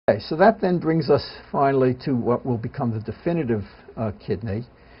Okay, so that then brings us finally to what will become the definitive kidney.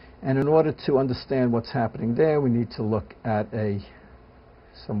 And in order to understand what's happening there, we need to look at a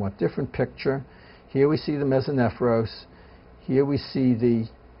somewhat different picture. Here we see the mesonephros. Here we see the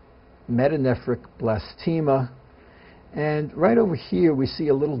metanephric blastema. And right over here we see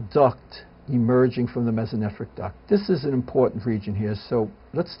a little duct emerging from the mesonephric duct. This is an important region here, so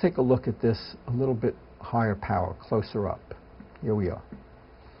let's take a look at this a little bit higher power, closer up. Here we are.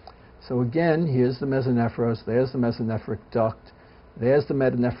 So again, here's the mesonephros, there's the mesonephric duct, there's the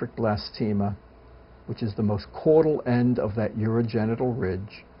metanephric blastema, which is the most caudal end of that urogenital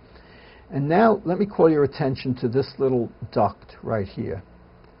ridge. And now let me call your attention to this little duct right here.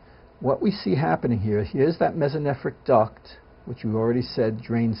 What we see happening here, here's that mesonephric duct, which we already said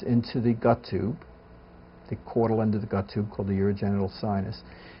drains into the gut tube, the caudal end of the gut tube called the urogenital sinus.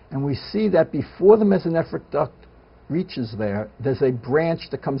 And we see that before the mesonephric duct reaches there, there's a branch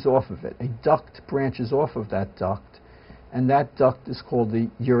that comes off of it. A duct branches off of that duct, and that duct is called the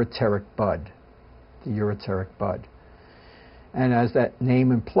ureteric bud. The ureteric bud. And as that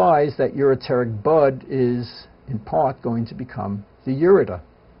name implies, that ureteric bud is in part going to become the ureter.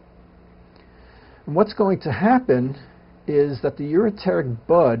 And what's going to happen is that the ureteric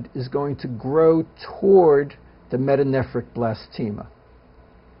bud is going to grow toward the metanephric blastema.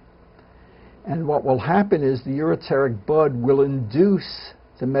 And what will happen is the ureteric bud will induce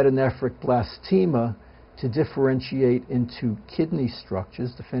the metanephric blastema to differentiate into kidney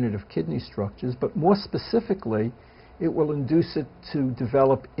structures, definitive kidney structures, but more specifically, it will induce it to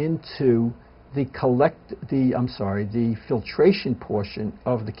develop into the filtration portion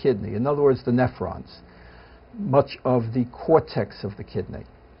of the kidney. In other words, the nephrons, much of the cortex of the kidney.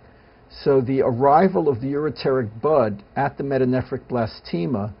 So the arrival of the ureteric bud at the metanephric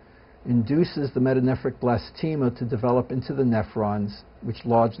blastema induces the metanephric blastema to develop into the nephrons, which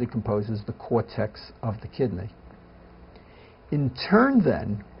largely composes the cortex of the kidney. In turn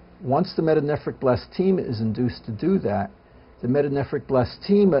then, once the metanephric blastema is induced to do that, the metanephric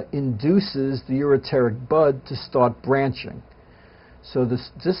blastema induces the ureteric bud to start branching. So this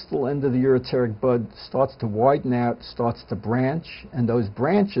distal end of the ureteric bud starts to widen out, starts to branch, and those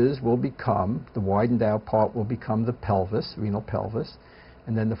branches will become, the widened out part will become the pelvis, renal pelvis,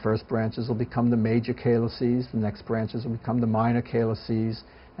 and then the first branches will become the major calyces, the next branches will become the minor calyces,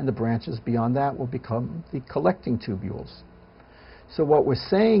 and the branches beyond that will become the collecting tubules. So what we're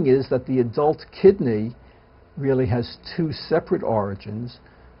saying is that the adult kidney really has two separate origins.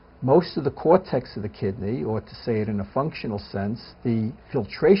 Most of the cortex of the kidney, or to say it in a functional sense, the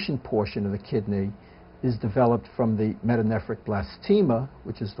filtration portion of the kidney is developed from the metanephric blastema,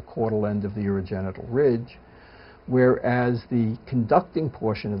 which is the caudal end of the urogenital ridge, whereas the conducting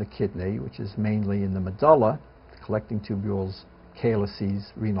portion of the kidney, which is mainly in the medulla, the collecting tubules,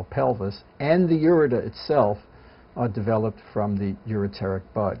 calyces, renal pelvis, and the ureter itself are developed from the ureteric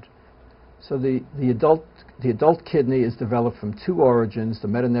bud. So the adult kidney is developed from two origins, the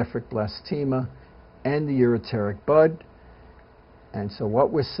metanephric blastema and the ureteric bud. And so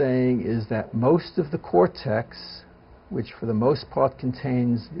what we're saying is that most of the cortex, which for the most part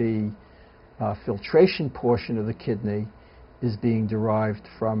contains the filtration portion of the kidney, is being derived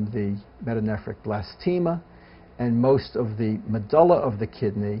from the metanephric blastema, and most of the medulla of the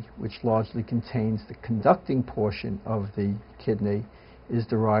kidney, which largely contains the conducting portion of the kidney, is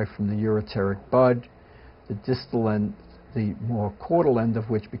derived from the ureteric bud, the distal end, the more caudal end of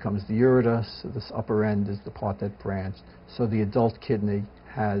which becomes the ureter, so this upper end is the part that branched. So the adult kidney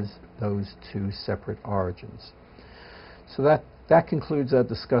has those two separate origins. So that concludes our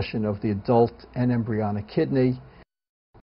discussion of the adult and embryonic kidney.